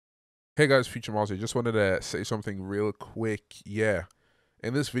Hey guys, Future Miles here. Just wanted to say something real quick. Yeah,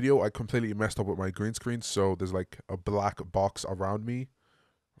 in this video, I completely messed up with my green screen, so there's like a black box around me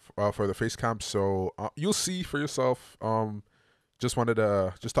for the face cam. So you'll see for yourself. Just wanted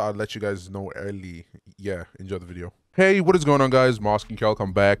to just thought I'd let you guys know early. Yeah, enjoy the video. Hey, what is going on, guys? Mosk and Cal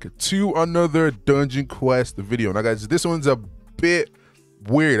come back to another Dungeon Quest video. Now, guys, this one's a bit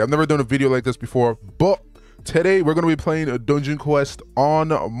weird. I've never done a video like this before, but today we're going to be playing a Dungeon Quest on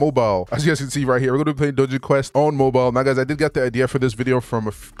mobile. As you guys can see right here, we're going to be playing Dungeon Quest on mobile. Now, guys, I did get the idea for this video from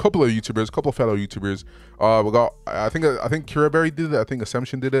a couple of YouTubers, a couple of fellow YouTubers. We got, I think Kiraberry did it. I think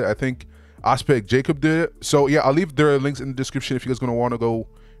Assumption did it. I think Aspect Jacob did it. So yeah, I'll leave their links in the description if you guys gonna want to go.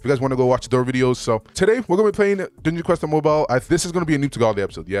 If you guys want to go watch their videos. So today we're gonna be playing Dungeon Quest on mobile. This is gonna be a Noob to Godly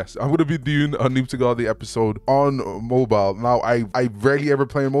episode. Yes, I'm gonna be doing a Noob to Godly episode on mobile. Now I rarely ever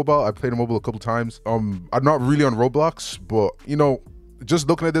play on mobile. I played on mobile a couple times. I'm not really on Roblox, but you know, just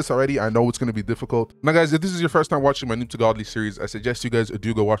looking at this already, I know it's going to be difficult. Now, guys, if this is your first time watching my Noob to Godly series, I suggest you guys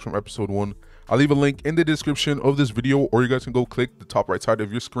do go watch from episode 1. I'll leave a link in the description of this video, or you guys can go click the top right side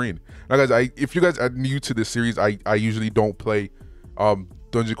of your screen. Now, guys, if you guys are new to this series, I usually don't play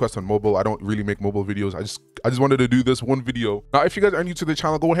Dungeon Quest on mobile. I don't really make mobile videos. I just wanted to do this one video. Now, if you guys are new to the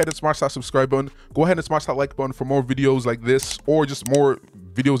channel, go ahead and smash that subscribe button. Go ahead and smash that like button for more videos like this, or just more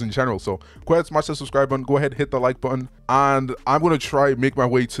videos in general. So go ahead, smash the subscribe button. Go ahead, hit the like button, and I'm gonna try make my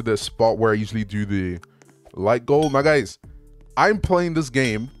way to the spot where I usually do the like goal. Now, guys, I'm playing this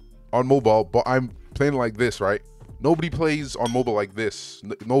game on mobile, but I'm playing like this, right? Nobody plays on mobile like this.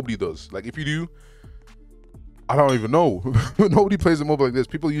 Nobody does. Like, if you do, I don't even know. Nobody plays on mobile like this.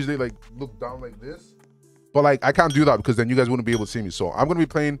 People usually like look down like this, but like I can't do that because then you guys wouldn't be able to see me. So I'm gonna be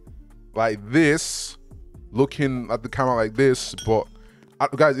playing like this, looking at the camera like this. But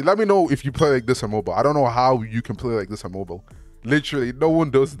guys, let me know if you play like this on mobile. I don't know how you can play like this on mobile. Literally, no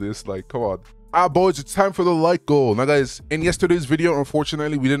one does this. Like, come on. Boys, it's time for the like goal. Now, guys, in yesterday's video,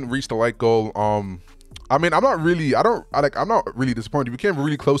 unfortunately, we didn't reach the like goal. I mean, I'm not really disappointed. We came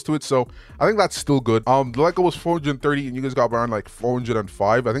really close to it, so I think that's still good. The like goal was 430, and you guys got around like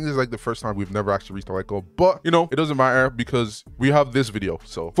 405. I think this is like the first time we've never actually reached the like goal, but you know, it doesn't matter because we have this video.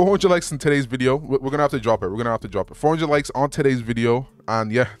 So 400 likes in today's video. We're gonna have to drop it. 400 likes on today's video,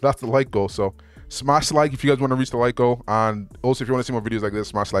 and yeah, that's the like goal. So smash the like if you guys want to reach the like goal, and also if you want to see more videos like this,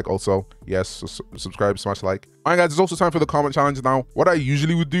 smash like also. Yes, so subscribe, smash like. All right, guys, it's also time for the comment challenge now. What I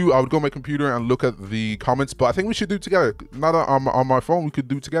usually would do, I would go on my computer and look at the comments, but I think we should do it together. Now that I'm on my phone, we could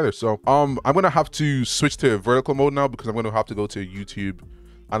do it together. So I'm gonna have to switch to vertical mode now because I'm gonna have to go to YouTube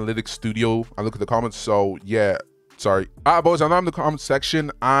Analytics Studio and look at the comments. So yeah, sorry. Boys, I'm now in the comment section,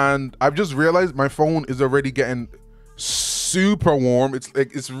 and I've just realized my phone is already getting super warm. It's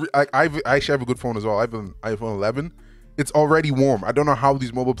like I actually have a good phone as well. I have an iPhone 11. It's already warm. I don't know how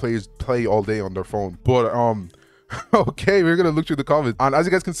these mobile players play all day on their phone, but okay, we're gonna look through the comments, and as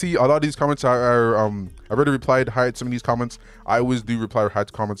you guys can see, a lot of these comments are I've already replied hi to some of these comments. I always do reply hi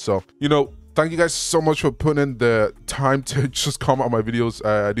to comments, so you know, thank you guys so much for putting in the time to just comment on my videos.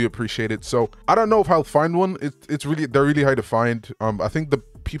 I do appreciate it. So I don't know if I'll find one. They're really hard to find. I think the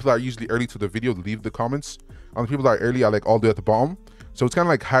people that are usually early to the video leave the comments, and the people that are early are like all the way at the bottom. So it's kind of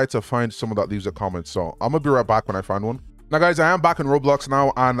like hard to find someone that leaves a comment. So I'm gonna be right back when I find one. Now, guys, I am back in Roblox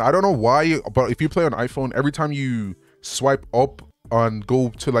now, and I don't know why, but if you play on iPhone, every time you swipe up and go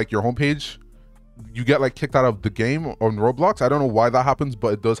to like your homepage, you get like kicked out of the game on Roblox. I don't know why that happens,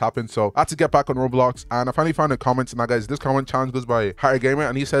 but it does happen. So I had to get back on Roblox, and I finally found a comment. Now, guys, this comment challenge goes by Higher Gamer,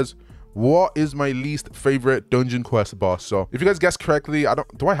 and he says, what is my least favorite Dungeon Quest boss? So if you guys guess correctly,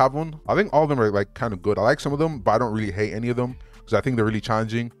 do I have one? I think all of them are like kind of good. I like some of them, but I don't really hate any of them because I think they're really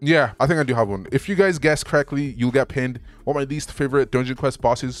challenging. Yeah, I think I do have one. If you guys guess correctly, you'll get pinned. What my least favorite Dungeon Quest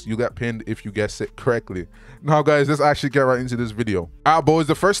bosses, you'll get pinned if you guess it correctly. Now, guys, let's actually get right into this video. Boys,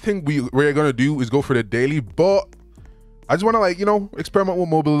 the first thing we're gonna do is go for the daily, but I just want to, like, you know, experiment with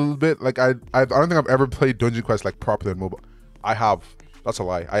mobile a little bit. Like I don't think I've ever played Dungeon Quest like properly on mobile. I have. That's a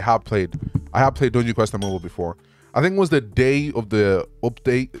lie. I have played Dungeon Quest on mobile before. I think it was the day of the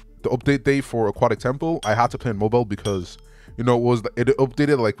update day for Aquatic Temple. I had to play on mobile because, you know, it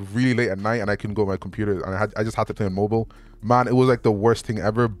updated like really late at night, and I couldn't go on my computer, and I just had to play on mobile. Man, it was like the worst thing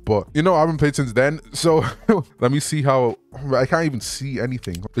ever. But you know, I haven't played since then, so let me see how. I can't even see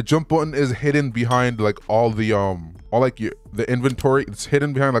anything. The jump button is hidden behind like all the the inventory. It's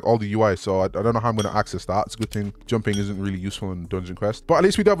hidden behind like all the UI, so I don't know how I'm gonna access that. It's a good thing jumping isn't really useful in Dungeon Quest, but at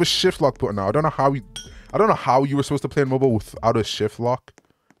least we do have a shift lock button now. I don't know how you were supposed to play on mobile without a shift lock.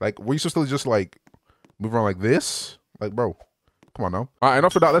 Like, were you supposed to just like move around like this? Like, bro, come on now. All right,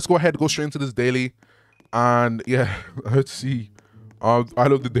 enough of that. Let's go ahead, go straight into this daily. And yeah, let's see I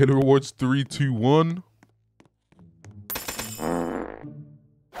love the daily rewards. 3, 2, 1.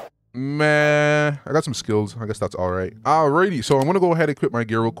 Meh. I got some skills. I guess that's all right. Alrighty. So I'm gonna go ahead and equip my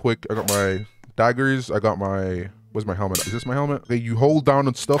gear real quick. I got my daggers. I got my... Where's my helmet? Is this my helmet? Okay, you hold down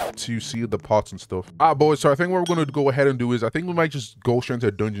and stuff to see the pots and stuff. Boys, so I think what we're going to go ahead and do is I think we might just go straight into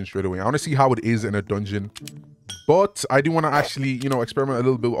a dungeon straight away. I want to see how it is in a dungeon. But I do want to actually, you know, experiment a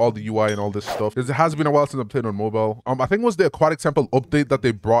little bit with all the UI and all this stuff. Because it has been a while since I've played on mobile. I think it was the Aquatic Temple update that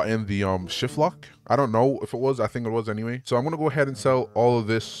they brought in the shift lock. I don't know if it was. I think it was anyway. So I'm going to go ahead and sell all of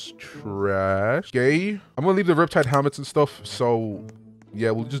this trash. Okay. I'm going to leave the Riptide helmets and stuff. So... yeah,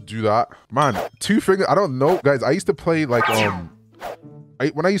 we'll just do that. Man, 2 fingers. I don't know. Guys, I used to play like,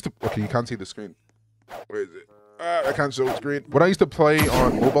 when I used to... okay, you can't see the screen. Where is it? I can't show the screen. When I used to play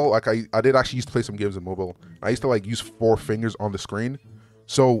on mobile, like I did actually used to play some games on mobile. I used to like use 4 fingers on the screen.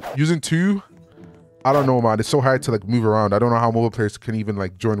 So using 2, I don't know, man. It's so hard to like move around. I don't know how mobile players can even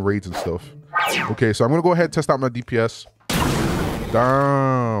like join raids and stuff. Okay, so I'm going to go ahead and test out my DPS.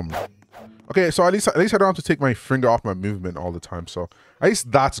 Damn. Okay, so at least I don't have to take my finger off my movement all the time. So at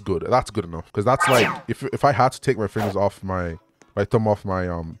least that's good. That's good enough. Because that's like, if I had to take my fingers off my thumb off my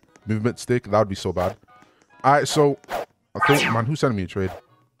movement stick, that would be so bad. Alright, so I think, man, who's sending me a trade?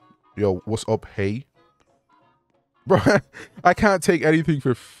 Yo, what's up, hey? Bro, I can't take anything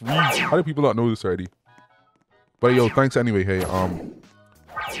for free. How do people not know this already? But yo, thanks anyway, hey.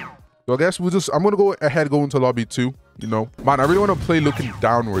 So I guess I'm gonna go ahead and go into lobby 2. You know, man, I really want to play looking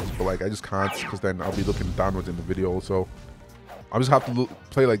downwards, but like I just can't because then I'll be looking downwards in the video. So I just have to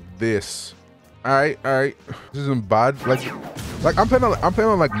play like this. All right, this isn't bad. Like I'm playing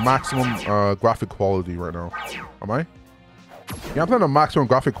on like maximum graphic quality right now. Am I? Yeah, I'm playing on maximum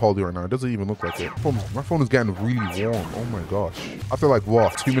graphic quality right now. It doesn't even look like it. My phone is getting really warm. Oh my gosh. After like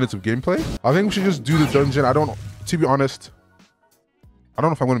what, 2 minutes of gameplay? I think we should just do the dungeon. I don't know. To be honest, I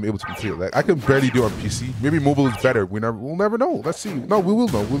don't know if I'm going to be able to complete it. Like, I can barely do it on PC. Maybe mobile is better. We'll never know. Let's see. No, we will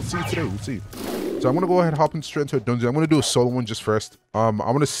know. We'll see today. We'll see. So I'm going to go ahead and hop in straight into a dungeon. I'm going to do a solo one just first. I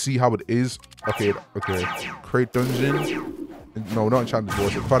want to see how it is. Okay. Create dungeon. No, not enchanted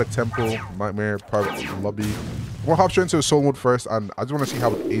doors. Aquatic Temple, Nightmare, Private Lobby. I'm going to hop straight into a solo mode first. And I just want to see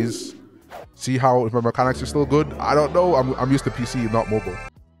how it is. See how, if my mechanics are still good. I don't know. I'm used to PC, not mobile.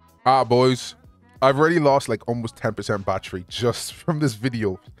 Boys. I've already lost like almost 10% battery just from this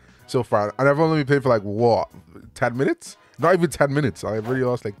video so far. And I've only been playing for like, what, 10 minutes? Not even 10 minutes. I've already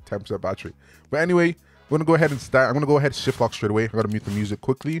lost like 10% battery. But anyway, we're going to go ahead and start. I'm going to go ahead and shift lock straight away. I got to mute the music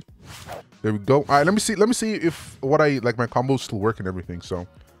quickly. There we go. All right, let me see if my combos still work and everything. So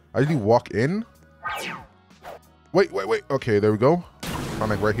I usually walk in. Wait. Okay, there we go. I'm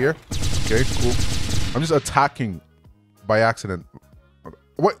like right here. Okay, cool. I'm just attacking by accident.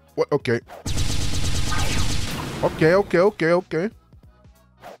 What? Okay. Okay. All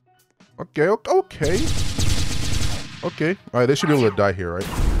right, they should be able to die here, right?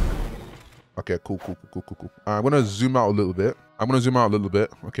 Okay, cool. I'm gonna zoom out a little bit.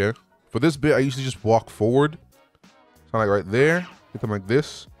 Okay. For this bit, I usually just walk forward. Sound like right there. Hit them like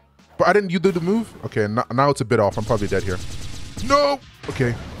this. But I didn't. You do the move. Okay, now it's a bit off. I'm probably dead here. No.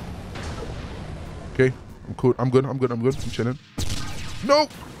 Okay. I'm cool. I'm good. I'm chilling. No.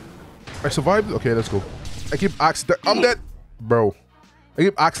 I survived. Okay, let's go. I'm dead, bro. I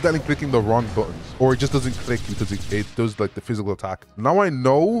keep accidentally clicking the wrong buttons, or it just doesn't click because it does like the physical attack. Now I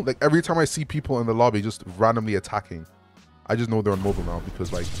know, like every time I see people in the lobby just randomly attacking, I just know they're on mobile now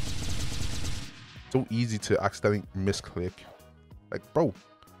because like it's so easy to accidentally misclick. Like, bro,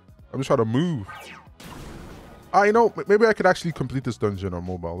 I'm just trying to move. You know, maybe I could actually complete this dungeon on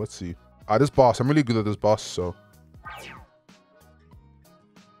mobile. Let's see. This boss, I'm really good at this boss, so.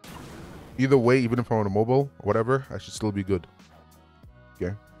 Either way, even if I'm on a mobile or whatever, I should still be good.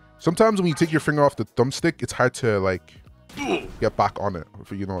 Okay. Sometimes when you take your finger off the thumbstick, it's hard to like get back on it,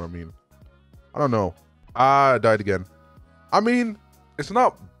 if you know what I mean. I don't know. I died again. I mean, it's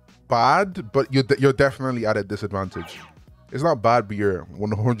not bad, but you're definitely at a disadvantage. It's not bad, but you're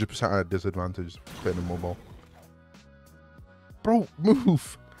 100% at a disadvantage playing the mobile. Bro,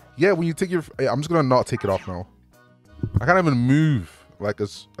 move. Yeah, when you take your... I'm just gonna not take it off now. I can't even move like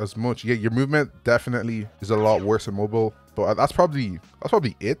as much. Yeah, your movement definitely is a lot worse in mobile, but that's probably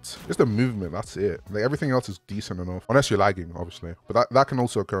it. Just the movement, that's it. Like everything else is decent enough, unless you're lagging, obviously. But that can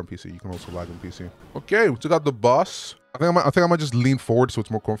also occur on PC. You can also lag on PC. Okay, we took out the boss. I think I might just lean forward so it's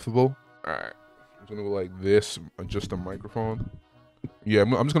more comfortable. All right, I'm gonna go like this, adjust the microphone. Yeah,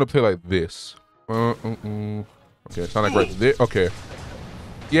 I'm just gonna play like this. Okay, sound like right there. Okay.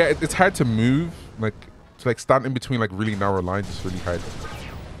 Yeah, it's hard to move. Like, to like stand in between like really narrow lines is really hard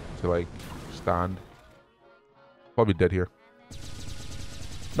to like stand. Probably dead here.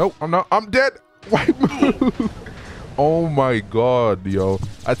 Nope, I'm not. I'm dead. Why move? Oh my god, yo.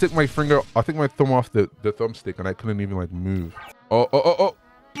 I took my thumb off the thumbstick and I couldn't even like move. Oh.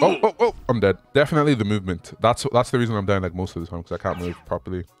 I'm dead. Definitely the movement. That's the reason I'm dying like most of the time, because I can't move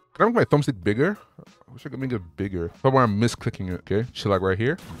properly. Can I make my thumbstick bigger? I wish I could make it bigger. Probably I'm misclicking it. Okay, chill like right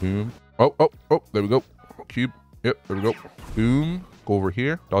here. Boom. Oh, there we go. Cube. Yep, there we go. Boom. Go over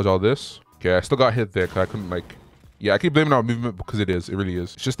here. Dodge all this. Okay, I still got hit there because I couldn't like... Yeah, I keep blaming our movement because it is. It really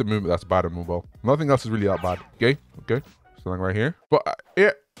is. It's just the movement that's bad in mobile. Nothing else is really that bad. Okay. Something right here. But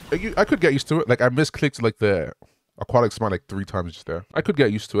yeah, I could get used to it. Like I misclicked like the aquatic smite like 3 times just there. I could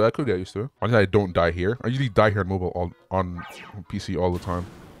get used to it. Honestly, I don't die here. I usually die here on mobile on PC all the time.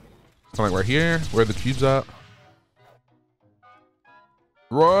 Something right here. Where are the cubes at?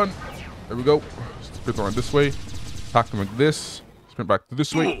 Run. There we go. Sprint around this way. Attack them like this. Sprint back to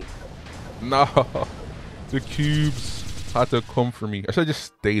this way. No. The cubes had to come for me. I should have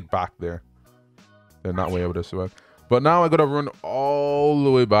just stayed back there. Then that way I would have survived. But now I gotta run all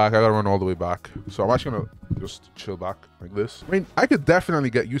the way back. So I'm actually gonna just chill back like this. I mean, I could definitely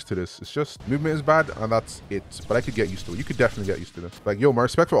get used to this. It's just movement is bad and that's it. But I could get used to it. You could definitely get used to this. Like, yo, my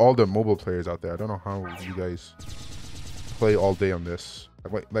respect for all the mobile players out there. I don't know how you guys play all day on this.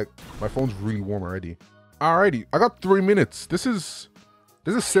 Like my phone's really warm already. Alrighty, I got 3 minutes. This is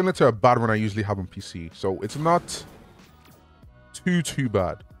similar to a bad run I usually have on PC. So it's not too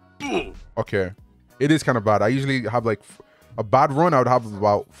bad. Okay. It is kind of bad. I usually have like a bad run. I would have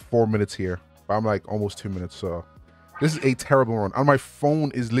about 4 minutes here. But I'm like almost 2 minutes. So this is a terrible run. And my phone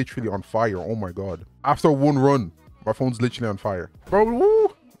is literally on fire. Oh my god. After one run, my phone's literally on fire. Bro,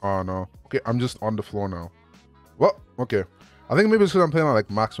 woo. Oh no. Okay, I'm just on the floor now. Well, okay. I think maybe it's because I'm playing on like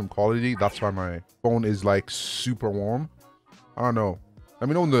maximum quality. That's why my phone is like super warm. I don't know. Let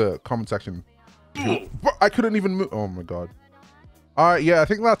me know in the comment section. But I couldn't even move. Oh my god. Alright, yeah, I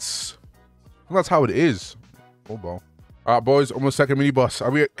think that's how it is. Mobile. Alright, boys, almost second mini boss.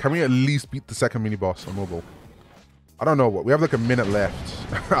 Can we at least beat the second mini boss on mobile? I don't know. We have like a minute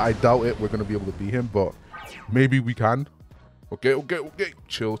left. I doubt it. We're gonna be able to beat him, but maybe we can. Okay.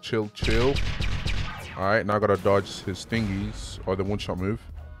 Chill. Alright, now I gotta dodge his thingies or the one-shot move.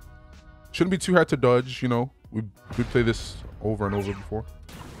 Shouldn't be too hard to dodge, you know. We played this over and over before.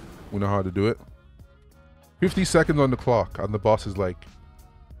 We know how to do it. 50 seconds on the clock, and the boss is like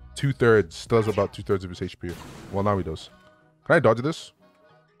two-thirds, still has about 2/3 of his HP. Well, now he does. Can I dodge this?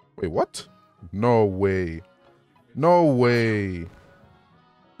 Wait, what? No way.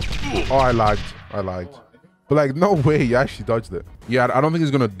 Oh, I lagged. But like, no way, you actually dodged it. Yeah, I don't think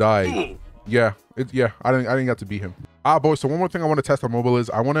he's gonna die. Yeah, I didn't get to beat him. Boys, so one more thing I want to test on mobile is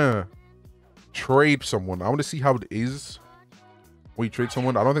I want to trade someone. I want to see how it is when you trade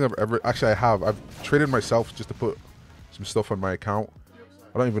someone. I don't think I've ever, actually I have. I've traded myself just to put some stuff on my account.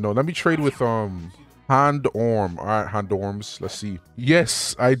 I don't even know. Let me trade with Hand Orm. All right, Hand Orms. Let's see.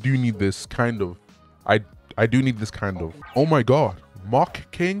 Yes, I do need this kind of. I do need this kind of. Oh my god, Mock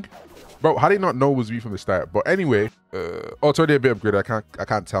King. Bro, how did I not know it was me from the start? But anyway, oh, it's already a bit upgraded. I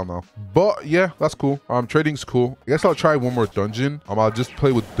can't tell now. But yeah, that's cool. Trading's cool. I guess I'll try one more dungeon. I'll just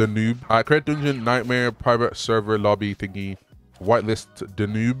play with the Noob. Create dungeon, nightmare, private server, lobby thingy, whitelist the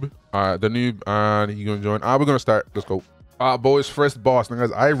Noob. The Noob, and you gonna join. We're gonna start. Let's go. Boys, first boss. Now,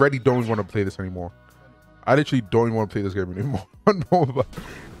 guys, I already don't even want to play this anymore. I literally don't even want to play this game anymore. No,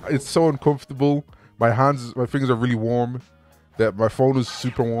 it's so uncomfortable. My fingers are really warm. That my phone is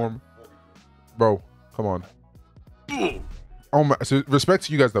super warm. Bro, come on. Oh my, so respect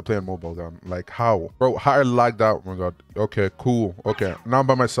to you guys that play on mobile, damn. Like, how? Bro, how I lagged out. Oh my god. Okay, cool. Okay, now I'm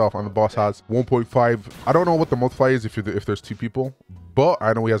by myself and the boss has 1.5. I don't know what the multiplier is if there's 2 people, but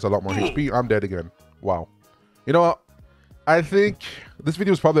I know he has a lot more HP. I'm dead again. Wow. You know what? I think this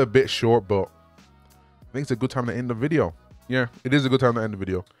video is probably a bit short, but I think it's a good time to end the video. Yeah, it is a good time to end the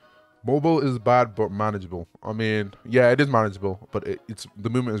video. Mobile is bad, but manageable. I mean, yeah, it is manageable, but the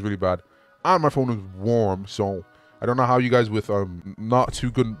movement is really bad. And my phone is warm, so I don't know how you guys with not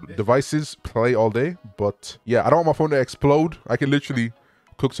too good devices play all day. But yeah, I don't want my phone to explode. I can literally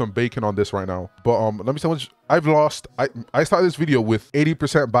cook some bacon on this right now. But let me tell you, I've lost. I started this video with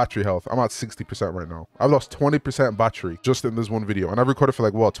 80% battery health. I'm at 60% right now. I've lost 20% battery just in this one video, and I've recorded for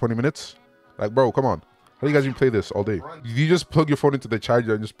like what, 20 minutes? Like, bro, come on. How do you guys even play this all day? You just plug your phone into the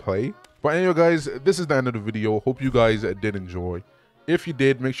charger and just play? But anyway, guys, this is the end of the video. Hope you guys did enjoy. If you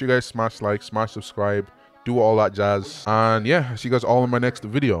did, make sure you guys smash like, smash subscribe, do all that jazz. And yeah, see you guys all in my next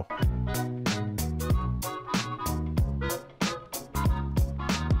video.